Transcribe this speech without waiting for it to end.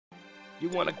You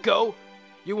wanna go?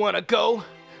 You wanna go?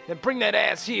 Then bring that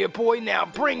ass here, boy. Now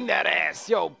bring that ass.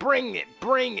 Yo, bring it.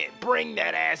 Bring it. Bring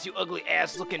that ass, you ugly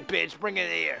ass-looking bitch. Bring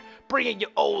it here. Bring it, you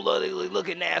old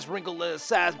ugly-looking ass,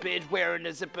 wrinkle-sized bitch wearing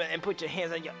the zipper, and put your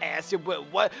hands on your ass. You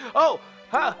what? Oh,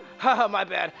 my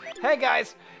bad. Hey,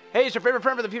 guys. Hey, it's your favorite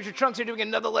friend from the future, Trunks here, doing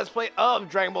another Let's Play of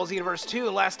Dragon Ball Xenoverse 2.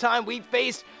 And last time, we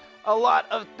faced a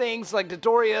lot of things like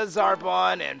Dodoria,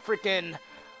 Zarbon, and freaking...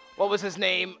 what was his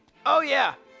name? Oh,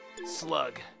 yeah.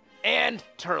 Slug. And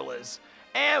Turles.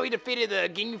 And we defeated the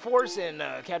Ginyu Force and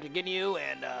Captain Ginyu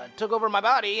and took over my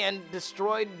body and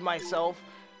destroyed myself.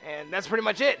 And that's pretty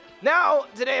much it. Now,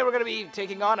 today we're going to be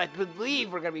taking on, I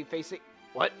believe we're going to be facing...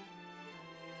 what?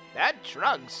 That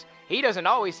Trunks. He doesn't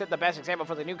always set the best example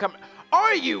for the newcomer.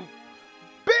 Are you?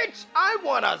 Bitch, I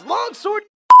want a longsword.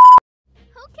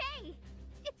 Okay,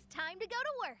 it's time to go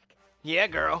to work. Yeah,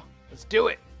 girl. Let's do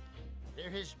it.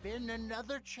 There has been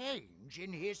another change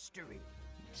in history.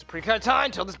 It's a pretty cut of time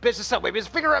until this bitch is subway. His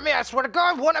finger at me, I swear to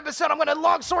God, one episode I'm gonna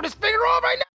longsword his finger off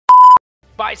right now!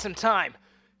 Buy some time.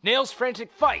 Nail's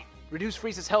frantic fight. Reduce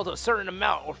Frieza's health to a certain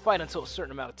amount, or fight until a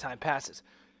certain amount of time passes.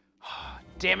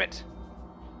 Damn it.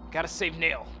 Gotta save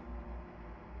Nail.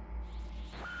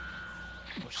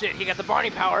 Oh shit, he got the Barney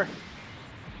power.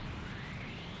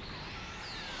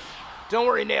 Don't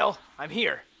worry, Nail. I'm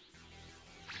here.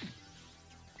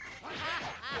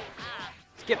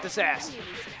 Let's get this ass.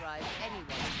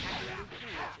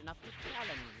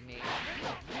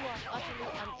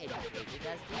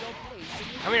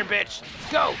 Come here, bitch.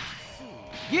 Let's go.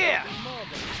 Yeah.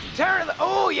 Terror the...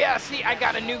 oh, yeah. See, I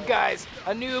got a new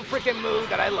freaking move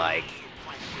that I like.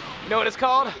 You know what it's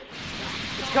called?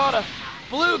 It's called a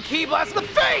blue key blast in the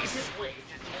face.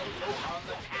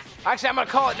 Actually, I'm going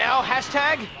to call it now.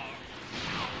 Hashtag.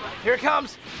 Here it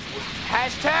comes.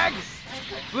 Hashtag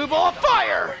blue ball of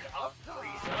fire.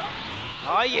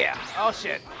 Oh, yeah. Oh,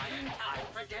 shit.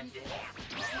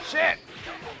 Shit.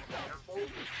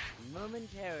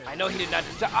 I know he did not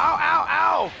just... ow, ow,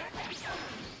 ow!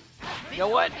 You know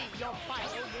what? You're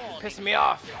pissing me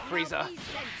off, Frieza.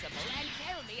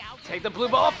 Take the blue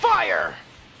ball of fire!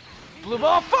 Blue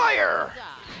ball of fire!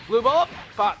 Blue ball of...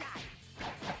 fuck.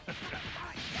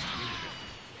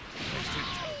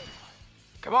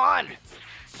 Come on!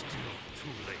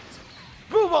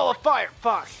 Blue ball of fire!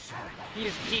 Fuck.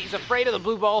 He's afraid of the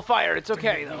blue ball of fire. It's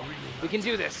okay, though. We can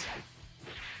do this.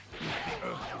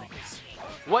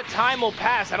 What time will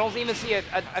pass? I don't even see a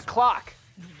clock.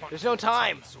 There's no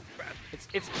time.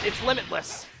 It's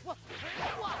limitless.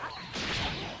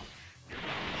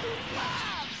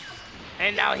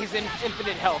 And now he's in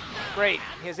infinite health. Great.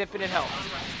 He has infinite health.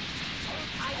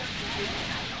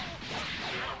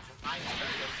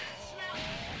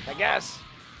 I guess.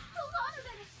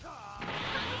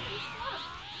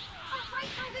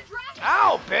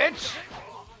 Ow, bitch!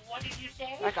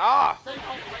 Back off!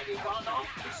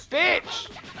 Bitch!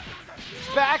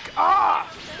 Back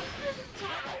off!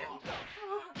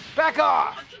 Back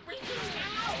off!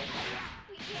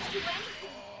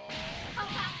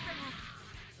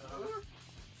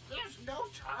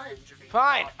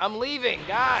 Fine, I'm leaving,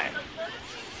 guy.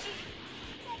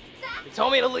 They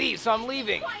told me to leave, so I'm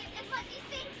leaving.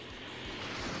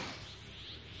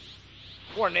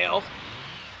 Poor Nail.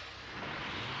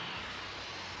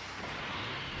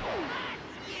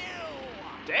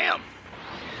 Damn!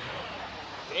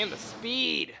 Damn, the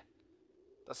speed!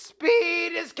 The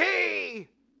speed is key!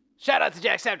 Shout out to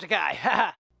Jacksepticeye!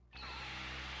 Haha!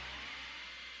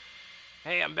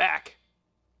 Hey, I'm back.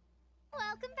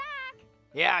 Welcome back!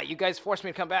 Yeah, you guys forced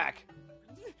me to come back.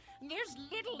 There's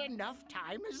little enough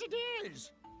time as it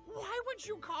is. Why would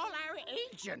you call our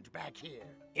agent back here?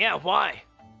 Yeah, why?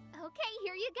 Okay,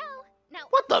 here you go. Now,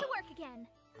 What the- to work again.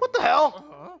 What the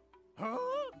hell? Huh?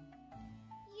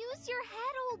 Use your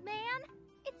head, old man.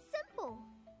 It's simple.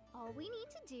 All we need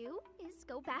to do is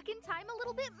go back in time a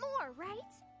little bit more, right?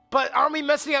 But aren't we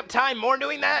messing up time more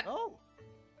doing that? Oh,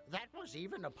 that was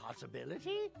even a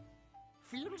possibility?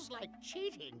 Feels like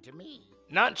cheating to me.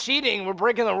 Not cheating, we're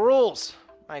breaking the rules.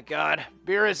 My god,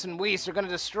 Beerus and Whis are gonna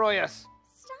destroy us.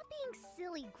 Stop being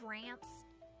silly, Gramps.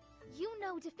 You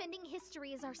know defending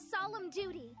history is our solemn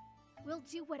duty. We'll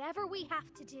do whatever we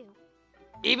have to do.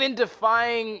 Even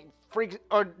defying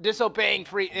disobeying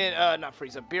not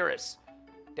Frieza, Beerus.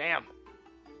 Damn.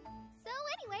 So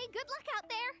anyway, good luck out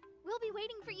there. We'll be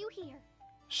waiting for you here.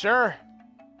 Sure.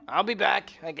 I'll be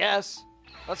back, I guess.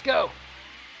 Let's go.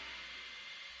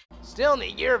 Still in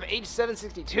the year of age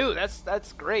 762.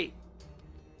 That's great.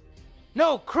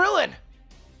 No, Krillin!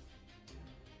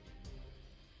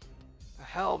 The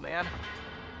hell, man.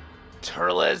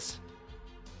 Turles.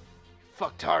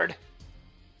 Fucktard.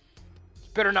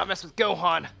 Better not mess with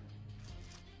Gohan.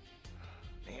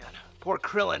 Man, poor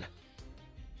Krillin.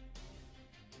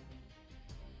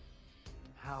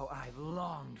 How I've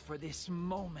longed for this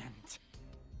moment.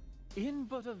 In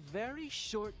but a very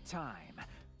short time,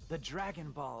 the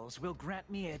Dragon Balls will grant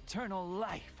me eternal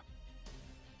life.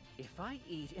 If I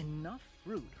eat enough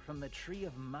fruit from the Tree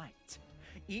of Might,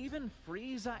 even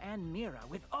Frieza and Mira,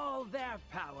 with all their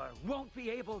power, won't be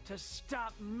able to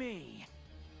stop me.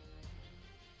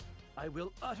 I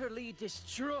will utterly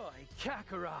destroy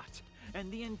Kakarot, and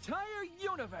the entire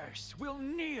universe will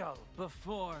kneel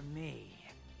before me.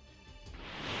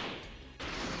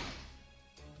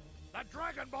 The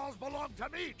Dragon Balls belong to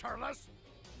me, Turles!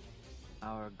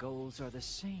 Our goals are the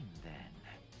same, then.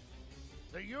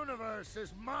 The universe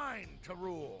is mine to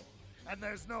rule, and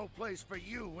there's no place for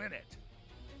you in it.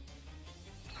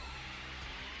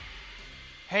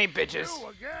 Hey, bitches. You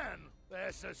again?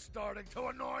 This is starting to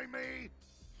annoy me.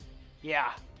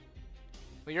 Yeah.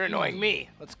 Well, you're annoying me.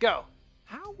 Let's go.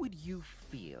 How would you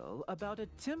feel about a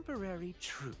temporary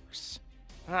truce?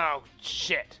 Oh,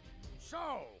 shit.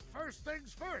 So, first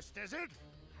things first, is it?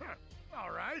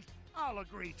 All right, I'll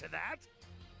agree to that.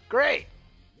 Great.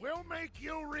 We'll make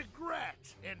you regret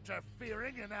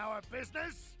interfering in our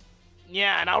business.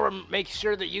 Yeah, and I'll make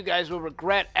sure that you guys will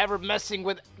regret ever messing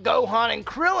with Gohan and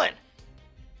Krillin.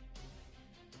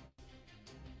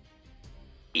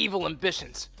 Evil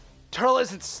ambitions.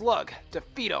 Turles and Slug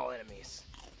defeat all enemies.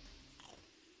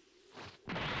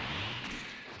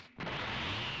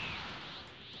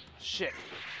 Shit.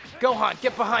 Gohan,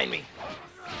 get behind me.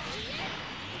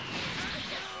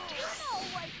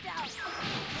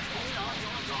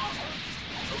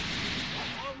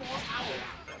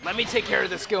 Let me take care of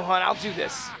this, Gohan. I'll do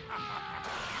this.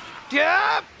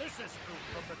 Yep. This is fruit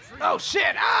from the tree. Oh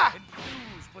shit! Ah!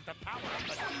 Infused with the power of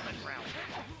the demon realm.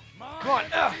 Come on.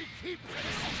 Keeps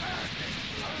expanding.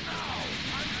 Now,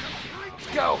 Let's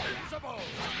go.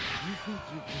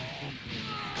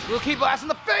 Blue Key Blast in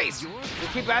the face! Blue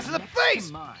Key Blast in the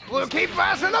face! Blue Key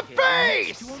Blast in the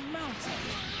face!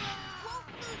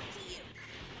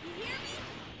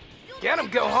 Get him,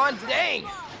 Gohan! Dang!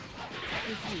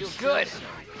 Feels good.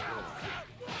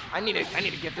 I need to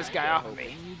get this guy off of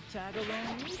me. But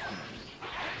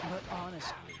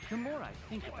honestly, the more I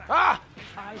think about Ah! it,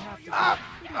 I have to be a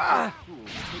pretty fool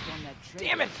to take on that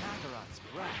Damn it! Kakarot's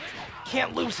brat.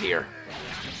 Can't lose here.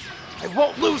 I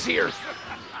won't lose here. Let's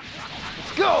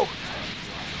go.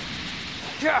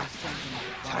 Yeah.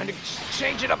 Time to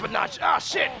change it up a notch. Ah,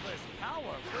 shit. all this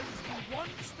power brings me one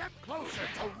step closer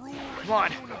to ruling Come on.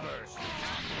 the universe.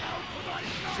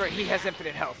 That's right, he has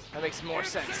infinite health. That makes more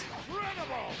sense.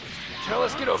 Incredible!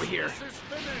 Turles, get over here. This is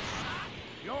finished.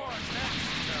 You're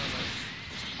next,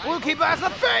 Turles. Blue Key Blast in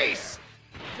the face!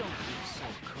 Don't be so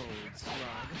cold, Slug.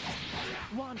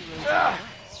 Wanderers Ah.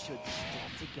 should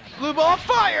stand together. Blue Ball of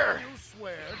Fire! You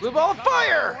swear to Blue Ball of become a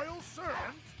Fire! royal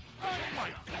servant? I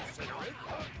might consider it.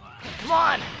 Come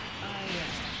on!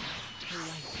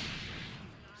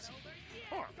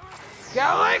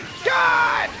 Gallic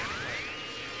God!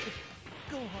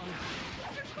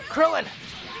 Krillin!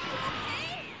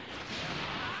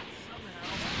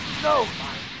 No!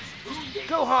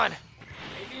 Gohan!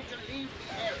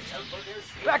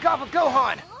 Back off of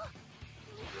Gohan!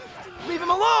 Leave him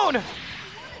alone!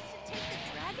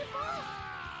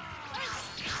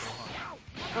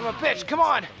 I'm a bitch, come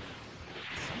on!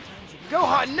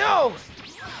 Gohan, no!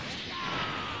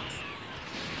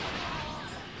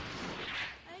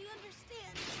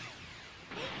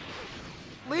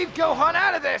 Leave Gohan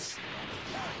out of this!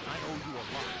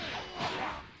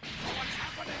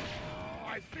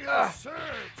 I feel a surge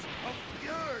of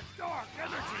pure dark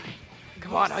energy.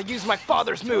 Come on, I'll use my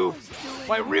father's move.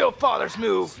 My real father's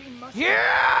move.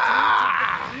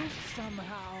 Yeah!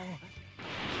 Somehow.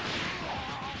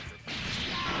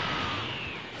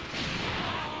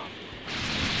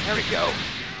 There we go.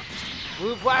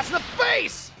 Blue blast in the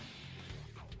face!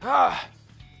 Ah,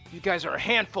 you guys are a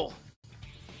handful.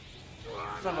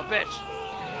 Son of a bitch.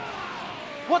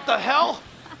 What the hell?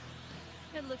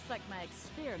 It looks like my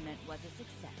experiment was a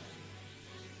success.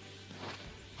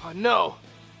 Oh no.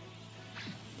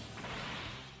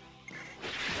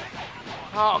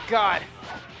 Oh god.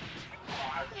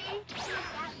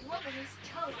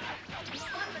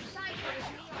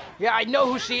 Yeah, I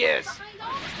know who she is. Holding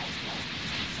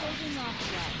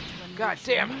off right when God reach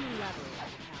damn. a new level of power.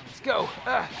 Let's go.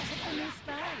 It's a new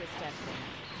spell I was testing.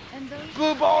 And those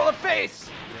Blue ball in the face.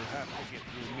 You'll have to get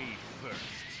through me first.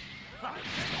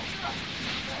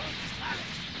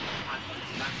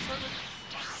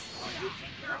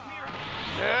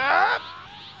 Ah!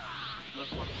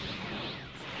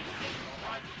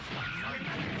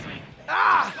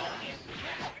 Ah!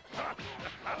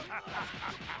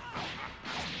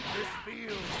 This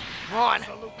feels Come on.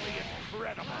 absolutely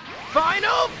incredible.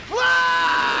 Final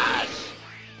Flash!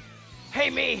 Hey,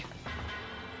 me.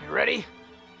 You ready?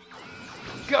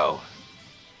 Go.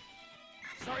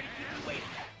 Sorry to keep you waiting.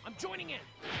 I'm joining in.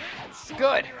 I'm sure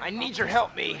Good. you're I about need to your have help,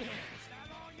 some me. hands.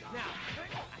 Now,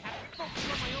 I have to focus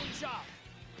on my own job.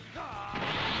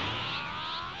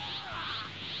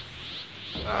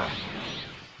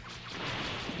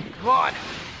 Come on.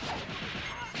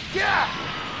 Yeah.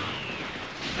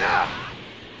 Yeah.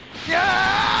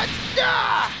 Yeah.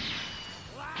 Yeah.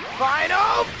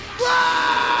 Final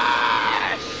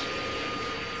Flash!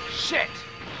 Shit.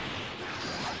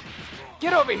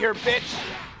 Get over here, bitch.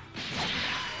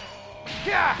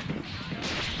 Yeah.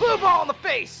 Blue ball in the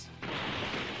face.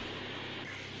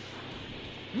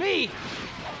 Me.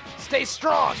 Stay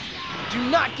strong. Do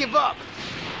not give up.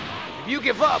 If you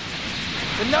give up,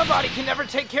 then nobody can ever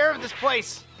take care of this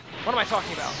place. What am I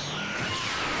talking about?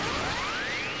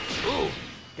 Ooh,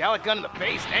 Gallic gun in the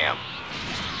face, damn.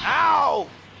 Ow!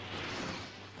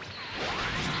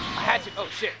 I had to, oh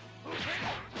shit.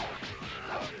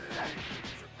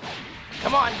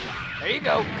 Come on, there you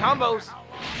go, combos.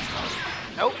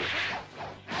 Nope.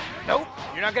 Nope,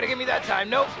 you're not gonna give me that time,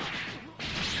 nope.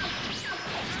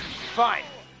 Fine.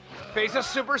 Face of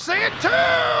Super Saiyan 2!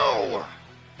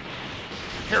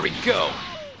 Here we go.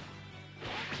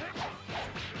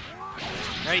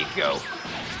 There you go.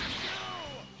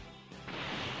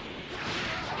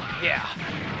 Yeah.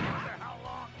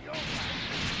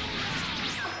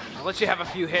 I'll let you have a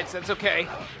few hits, that's okay.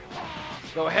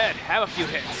 Go ahead, have a few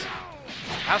hits.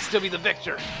 I'll still be the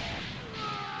victor.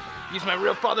 Use my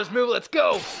real father's move, let's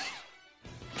go!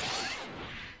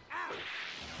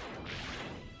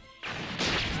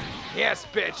 Yes,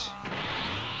 bitch.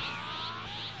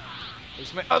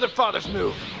 Use my other father's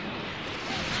move.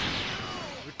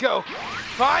 Here we go.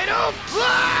 Final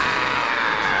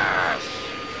Flash!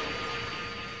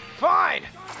 Fine!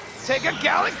 Take a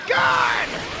Gallic gun!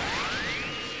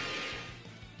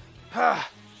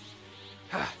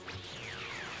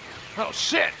 Oh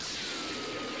shit!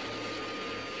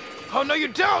 Oh no you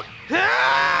don't!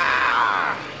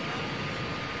 Ah!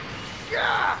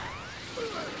 Yeah!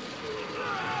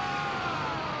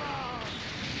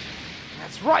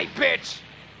 That's right, bitch!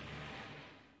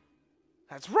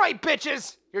 That's right,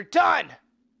 bitches! You're done!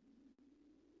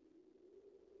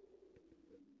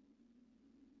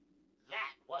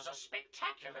 That was a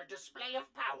spectacular display of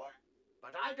power,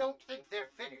 but I don't think they're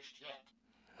finished yet.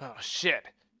 Oh shit.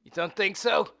 You don't think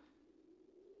so?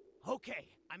 Okay,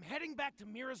 I'm heading back to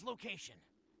Mira's location.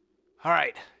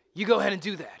 Alright, you go ahead and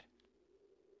do that.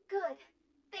 Good.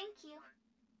 Thank you.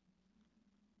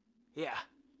 Yeah.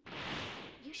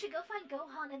 You should go find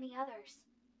Gohan and the others.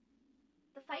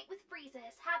 The fight with Frieza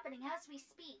is happening as we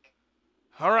speak.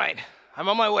 Alright, I'm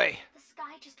on my way. The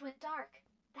sky just went dark.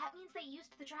 That means they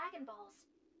used the Dragon Balls,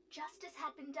 just as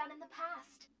had been done in the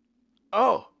past.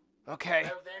 Oh, okay.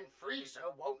 Well then, Frieza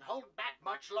won't hold back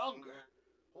much longer.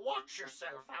 Watch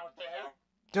yourself out there.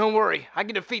 Don't worry, I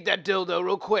can defeat that dildo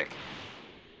real quick.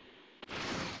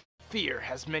 Fear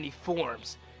has many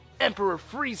forms. Emperor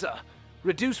Frieza.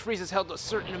 Reduce Frieza's health to a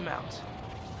certain amount.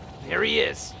 There he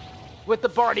is, with the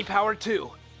Barney power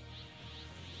too.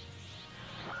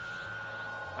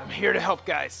 I'm here to help,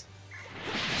 guys.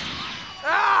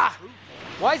 Ah!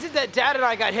 Why is it that Dad and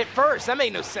I got hit first? That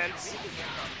made no sense.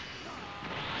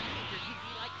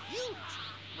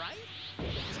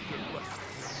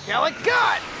 Gallic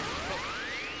gun!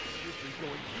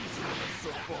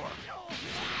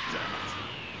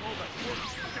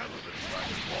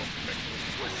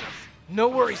 No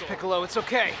worries, Piccolo, it's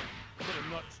okay.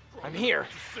 I'm here.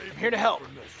 I'm here to help.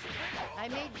 I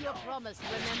made you a promise,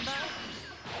 remember?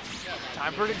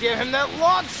 Time for her to give him that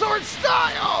long sword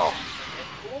style!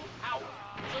 Full power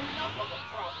is enough of a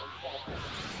problem for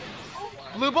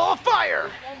us. Blue ball of fire!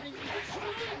 Forming this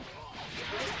room.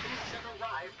 Should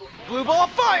arrive before Blue ball of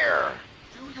fire!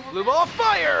 Blue ball of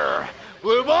fire!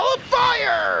 Blue ball of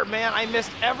fire! Man, I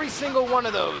missed every single one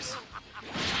of those. I'll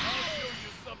show you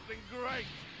something great.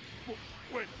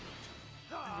 Wait,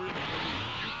 you really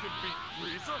believe you can beat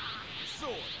Frieza?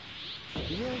 Sort.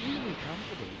 You're really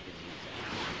confident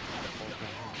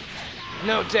in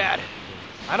No, Dad.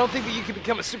 I don't think that you can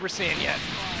become a Super Saiyan yet.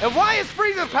 And why is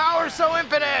Frieza's power so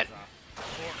infinite?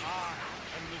 For I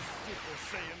am the Super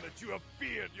Saiyan that you have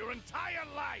feared your entire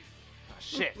life. Oh,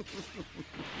 shit.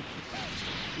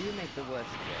 You make the worst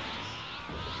jokes.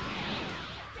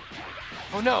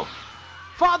 Oh no.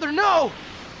 Father, no!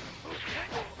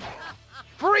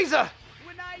 Frieza!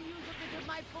 When I use a bit of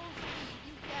my full speed,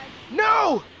 you can...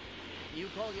 No! You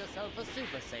call yourself a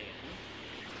Super Saiyan?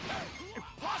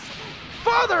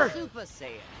 Father! Super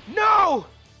Saiyan. No!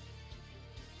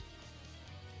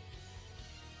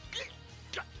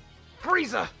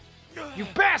 Frieza! You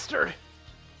bastard!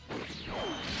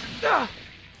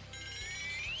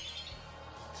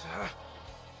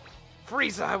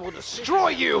 Frieza, I will destroy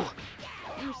you!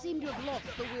 You seem to have lost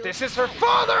the will. This is her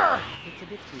father! It's a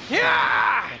bit too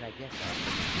Yeah! but I guess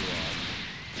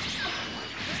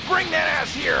I'll Bring that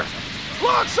ass here!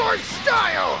 Longsword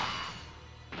style!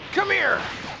 Come here!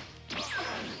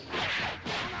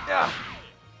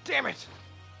 Damn it!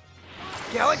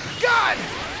 Gallic Gun!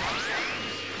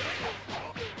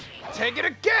 Take it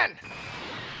again!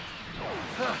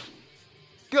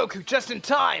 Goku, just in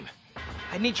time!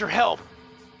 I need your help.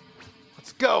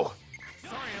 Let's go!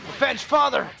 Revenge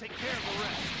Father!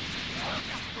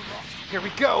 Here we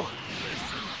go!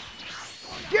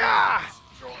 Yeah!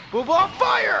 Move on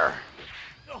fire!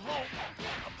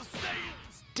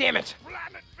 Damn it!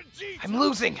 I'm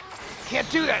losing! Can't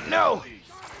do that, no!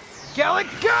 Gallic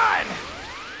Gun!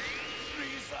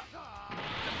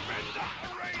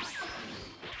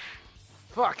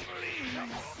 Fuck!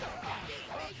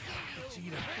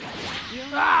 You're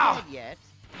Ow! not dead yet.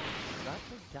 But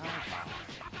the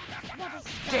dog.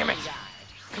 Damn it!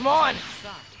 Come on!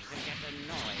 Starting to get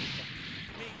annoyed.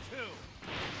 Me too.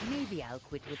 Maybe I'll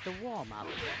quit with the warm-up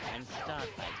and start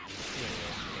fighting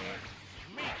seriously.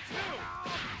 Me too.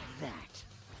 That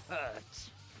hurts.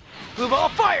 Blue ball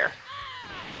fire!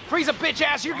 Frieza, bitch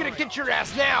ass, you're gonna get your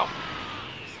ass now!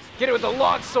 Get it with the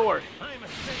long sword! I'm a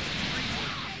Saiyan.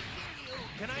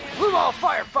 Can I ask Blue ball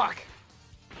fire, fuck!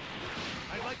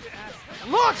 I'd like to ask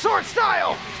Long sword style!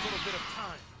 a little bit of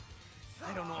time.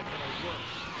 I don't know if it'll work.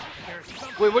 There's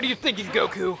something. Wait, what are you thinking,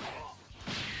 Goku?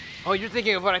 Oh, you're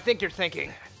thinking of what I think you're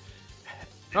thinking.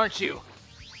 Aren't you?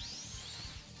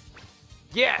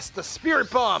 Yes, the spirit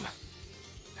bomb!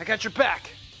 I got your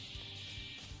back.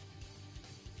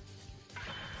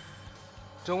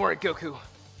 Don't worry, Goku.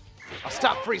 I'll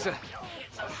stop Frieza.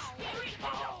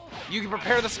 You can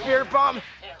prepare the spirit bomb,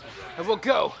 and we'll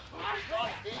go.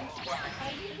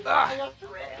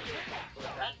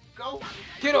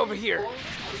 Get over here.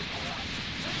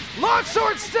 Long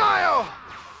sword style!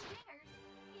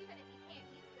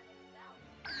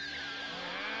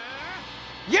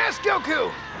 Yes,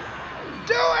 Goku!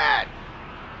 Do it!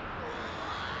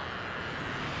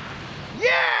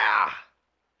 Yeah!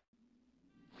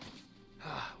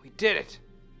 We did it.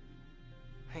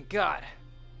 Thank God.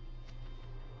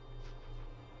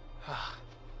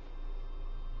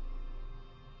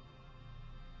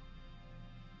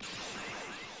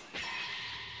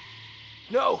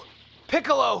 No!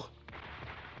 Piccolo!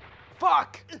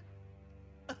 Fuck!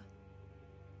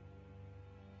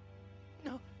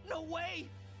 No way!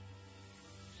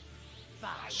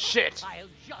 Fine. Shit! I'll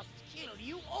just kill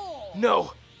you all.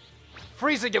 No!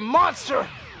 Frieza, you monster!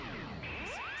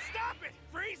 Stop it,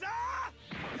 Frieza!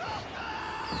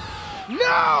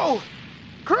 No!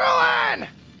 Krillin!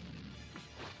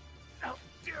 How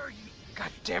dare you!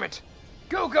 God damn it!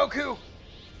 Go, Goku!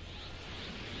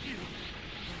 You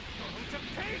going to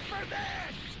pay for this!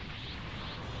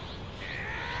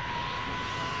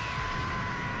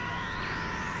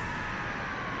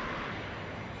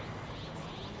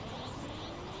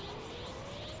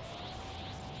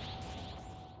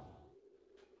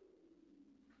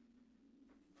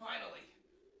 Finally,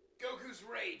 Goku's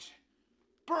rage.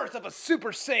 Birth of a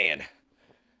Super Saiyan.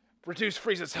 Reduce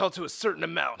Frieza's health to a certain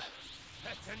amount.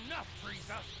 That's enough,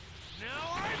 Frieza!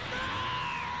 Now I'm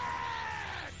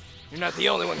mad! You're not the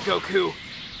only one, Goku.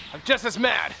 I'm just as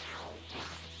mad.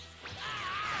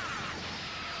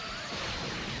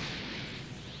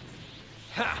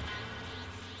 Ha!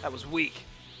 That was weak.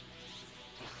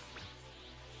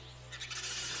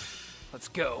 Let's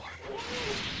go.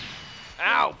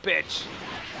 Ow, bitch.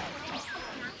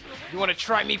 You want to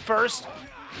try me first?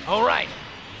 All right.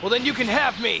 Well, then you can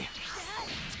have me.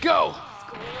 Let's go.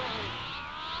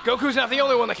 Goku's not the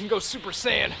only one that can go Super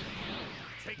Saiyan.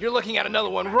 You're looking at another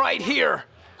one right here.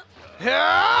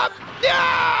 Hup!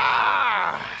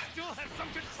 Yeah! Still have some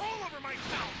control over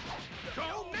myself!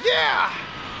 Go now! Yeah!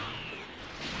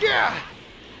 Yeah!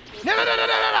 No, no, no, no,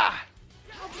 no, no, no!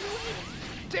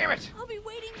 Damn it! I'll be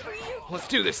waiting for you. Let's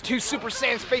do this. 2 Super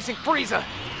Saiyans facing Frieza.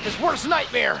 His worst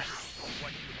nightmare.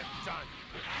 What you have done.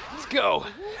 Let's go.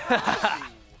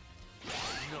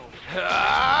 No,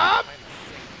 Hup!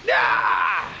 Yeah!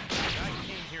 I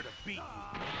came here to beat you. The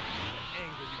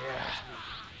anger you have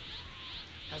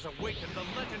has awakened the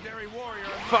legendary warrior.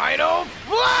 Final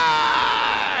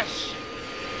Flash!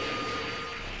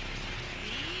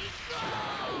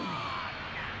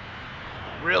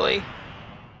 Really?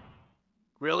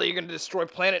 Really? You're gonna destroy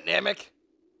Planet Namek?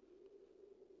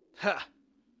 Huh.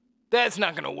 That's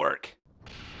not gonna work.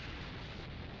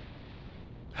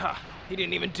 Huh. He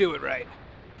didn't even do it right.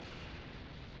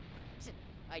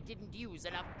 I didn't use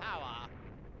enough power.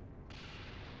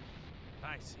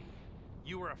 I see.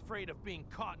 You were afraid of being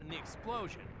caught in the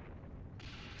explosion.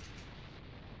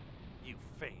 You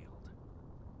failed.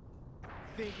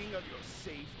 Thinking of your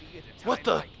safety at a time What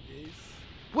the? like this?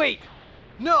 Wait!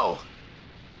 No!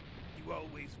 You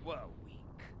always were weak.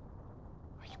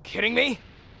 Are you kidding me?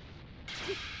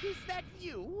 Is that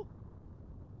you?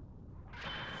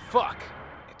 Fuck.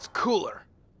 It's cooler.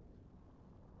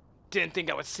 Didn't think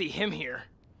I would see him here.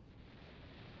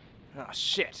 Oh,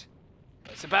 shit.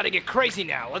 It's about to get crazy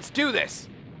now. Let's do this.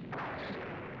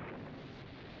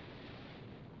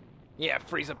 Yeah,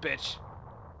 Frieza, bitch.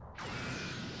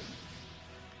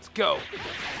 Let's go.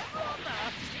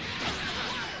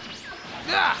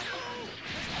 Ah!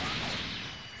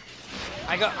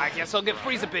 I guess I'll get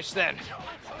Frieza, bitch, then.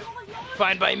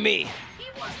 Fine by me.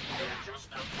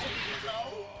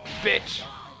 Bitch.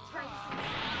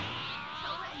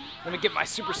 Let me get my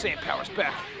Super Saiyan powers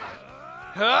back.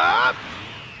 Up!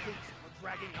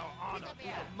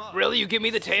 Really? You give me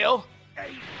the tail?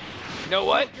 You know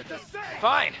what?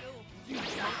 Fine.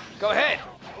 Go ahead.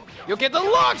 You'll get the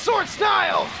longsword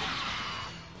style!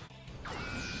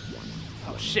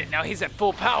 Oh shit, now he's at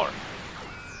full power.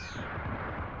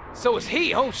 So is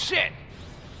he. Oh shit.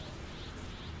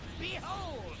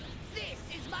 Behold, this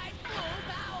is my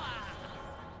full power.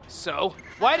 So,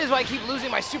 why does I keep losing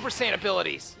my Super Saiyan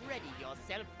abilities? Ready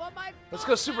yourself for my Let's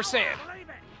full go Super power. Saiyan.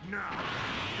 Now,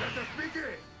 let us begin.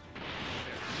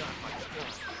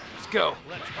 Let's go.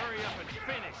 Let's hurry up and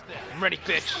finish this. I'm ready,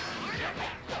 bitch.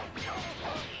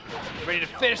 Ready to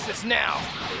finish this now.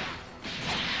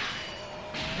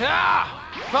 Ah!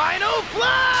 Final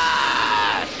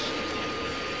Flash!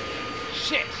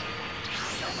 Shit.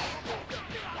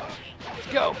 Let's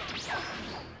go.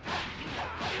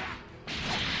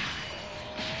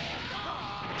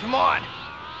 Come on.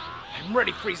 I'm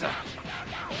ready, Frieza.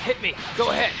 Hit me. Go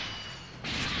ahead.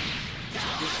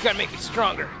 You just gotta make me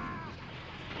stronger.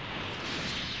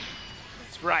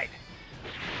 That's right.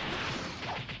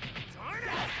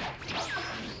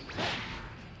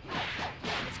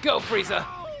 Let's go, Frieza.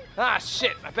 Ah,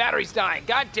 shit. My battery's dying.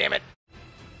 God damn it.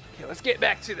 Okay, let's get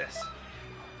back to this.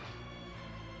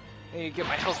 I need to get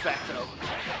my health back, though.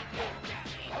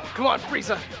 Come on,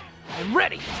 Frieza. I'm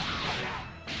ready.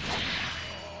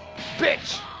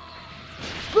 Bitch.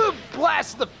 Boom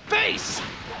blast to the face.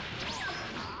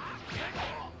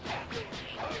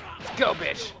 Let's go,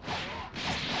 bitch.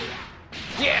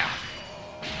 Yeah.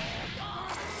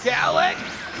 Gallic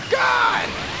Gun!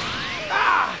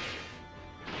 Ah!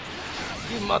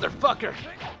 You motherfucker.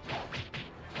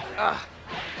 Ah.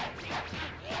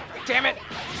 Damn it.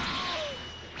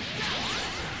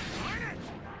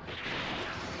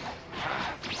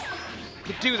 I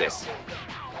can do this.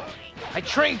 I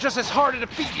trained just as hard to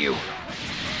defeat you.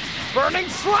 Burning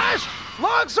Slash!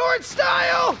 Longsword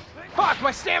style! Fuck,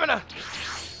 my stamina!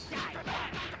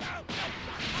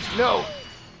 No.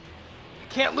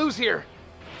 I can't lose here.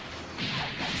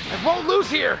 I won't lose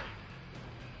here!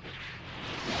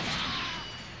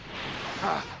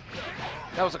 Ah,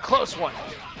 that was a close one.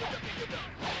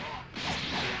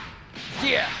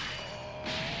 Yeah.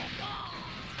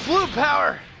 Blue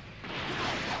power!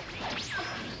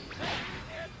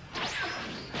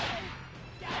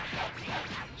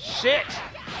 Shit!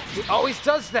 He always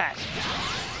does that!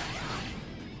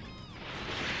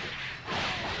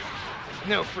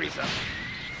 No, Frieza.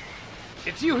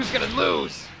 It's you who's gonna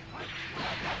lose!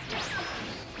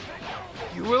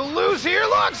 You will lose here,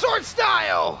 longsword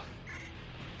style!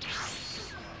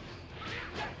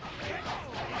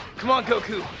 Come on,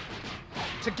 Goku.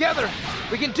 Together,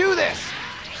 we can do this!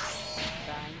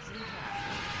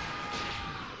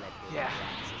 Yeah.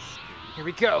 Here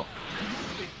we go.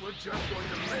 We're just going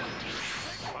to live.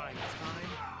 Find time.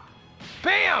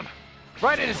 Bam!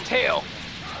 Right in his tail.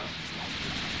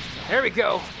 There we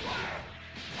go.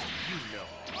 You know.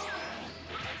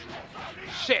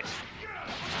 Shit.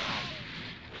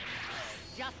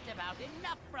 Just about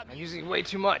enough from I'm you. using way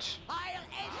too much. I'll end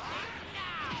this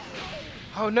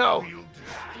now. Oh no. We'll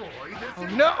destroy this. Oh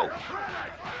no!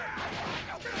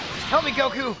 Help me,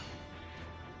 Goku!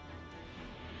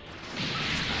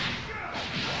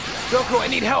 Goku, I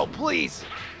need help, please!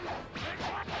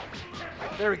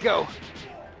 There we go.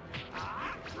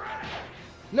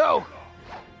 No!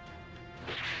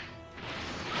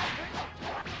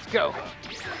 Let's go.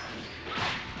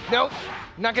 Nope,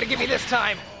 not gonna get me this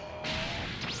time.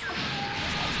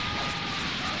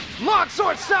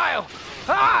 Longsword style!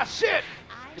 Ah, shit!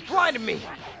 You blinded me!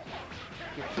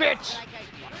 You bitch!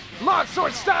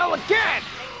 Longsword style again!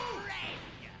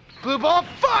 Blue ball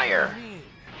fire!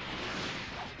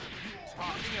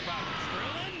 Talking about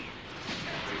drilling?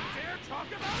 Don't you dare talk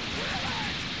about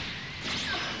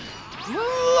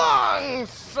drilling!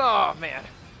 Oh, man.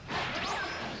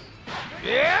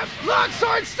 Yep,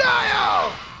 longsword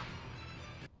style!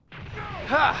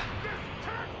 Ha!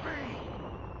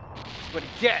 That's what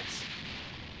he gets.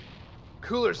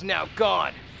 Cooler's now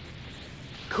gone.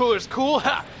 Cooler's cool?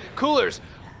 Ha! Cooler's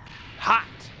hot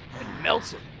and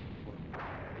melted.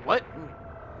 What?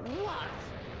 What?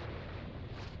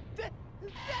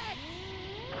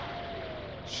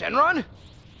 Shenron? I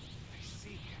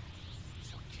see.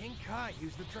 So King Kai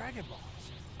used the Dragon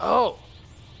Balls. Oh.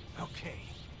 Okay.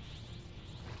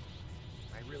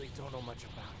 I really don't know much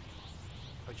about you,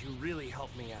 but you really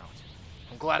helped me out.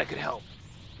 I'm glad I could help.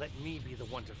 Let me be the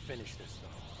one to finish this, though.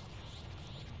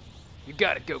 You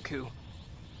got it, Goku.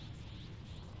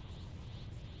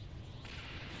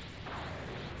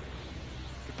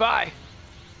 Goodbye.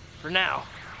 For now.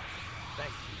 Thank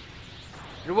you.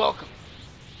 You're welcome.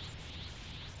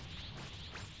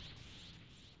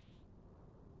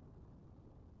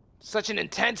 Such an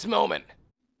intense moment.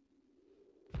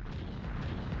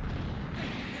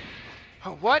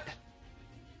 Oh, what?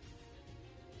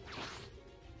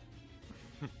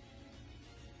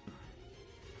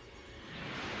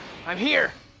 I'm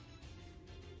here.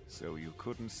 So you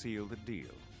couldn't seal the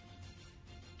deal?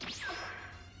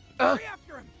 Hurry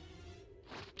after him!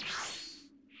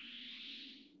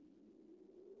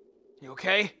 You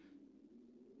okay?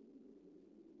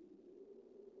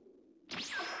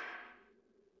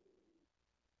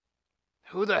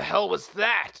 Who the hell was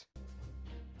that?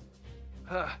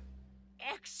 Huh.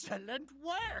 Excellent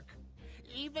work!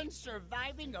 Even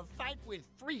surviving a fight with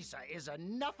Frieza is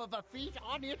enough of a feat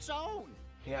on its own!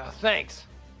 Yeah, thanks.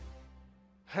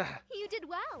 You did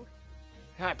well.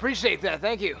 I appreciate that,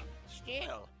 thank you.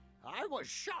 Still, I was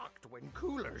shocked when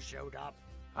Cooler showed up.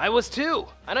 I was too.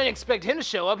 I didn't expect him to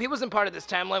show up. He wasn't part of this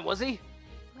timeline, was he?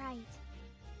 Right.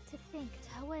 To think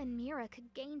Toa and Mira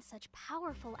could gain such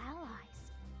powerful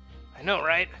allies. I know,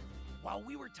 right? While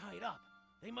we were tied up,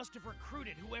 they must have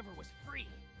recruited whoever was free.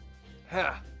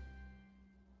 Huh.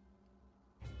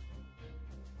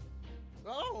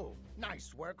 Oh,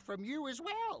 nice work from you as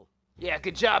well. Yeah,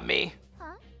 good job, me.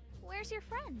 Huh? Where's your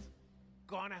friend?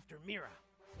 Gone after Mira.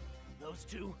 Those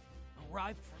two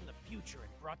arrived from the future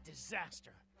and brought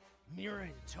disaster. Mira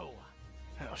and Toa.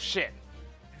 Oh, shit.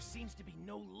 There seems to be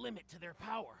no limit to their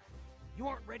power. You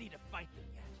aren't ready to fight them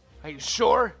yet. Are you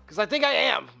sure? Because I think I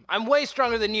am. I'm way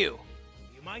stronger than you.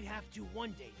 You might have to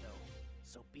one day, though,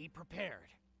 so be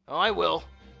prepared. Oh, I will.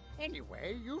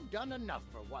 Anyway, you've done enough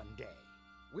for one day.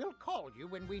 We'll call you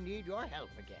when we need your help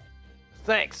again.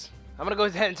 Thanks. I'm gonna go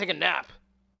ahead and take a nap.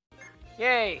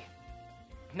 Yay.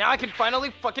 Now I can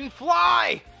finally fucking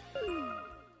fly!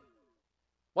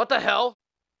 What the hell?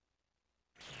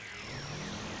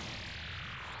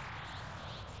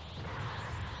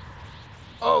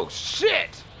 Oh,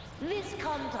 shit! This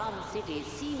Conton City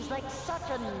seems like such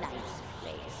a nice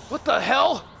place. What the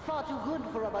hell? Far too good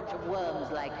for a bunch of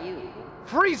worms like you.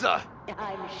 Frieza!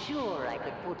 I'm sure I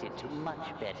could put it to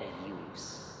much better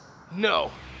use.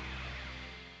 No.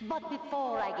 But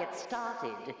before I get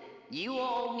started, you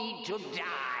all need to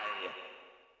die.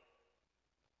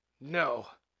 No.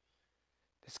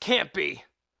 This can't be.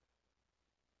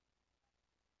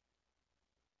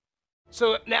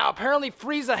 So now apparently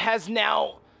Frieza has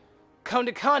now come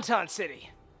to Conton City.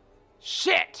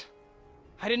 Shit!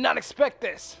 I did not expect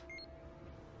this.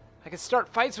 I could start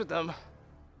fights with them.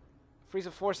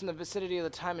 Frieza force in the vicinity of the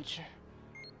time and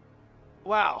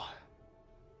wow.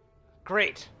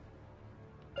 Great.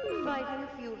 Fighting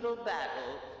feudal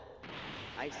battle.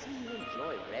 I see you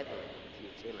enjoy reveling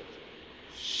in futility.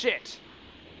 Shit.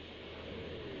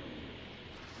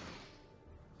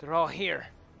 They're all here.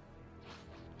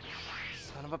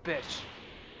 Son of a bitch.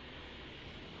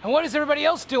 And what is everybody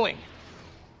else doing?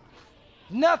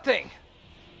 Nothing.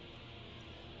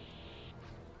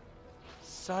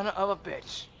 Son of a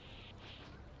bitch.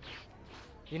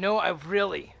 You know, I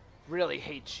really, really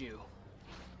hate you.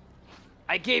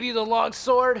 I gave you the long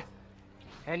sword,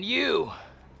 and you,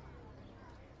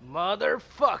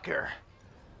 motherfucker.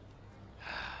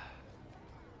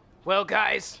 Well,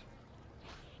 guys,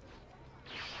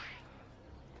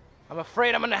 I'm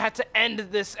afraid I'm gonna have to end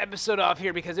this episode off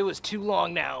here because it was too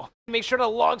long now. Make sure to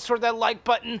longsword that like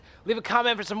button, leave a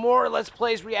comment for some more Let's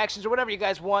Plays, reactions, or whatever you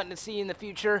guys want to see in the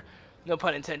future. No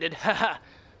pun intended.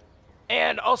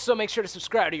 And also make sure to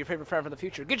subscribe to your favorite friend from the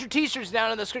future. Get your t-shirts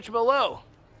down in the description below.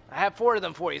 I have 4 of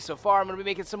them for you so far. I'm going to be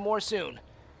making some more soon.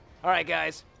 Alright,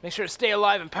 guys. Make sure to stay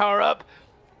alive and power up.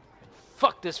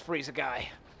 Fuck this Frieza guy.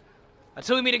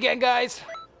 Until we meet again, guys.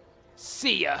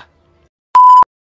 See ya.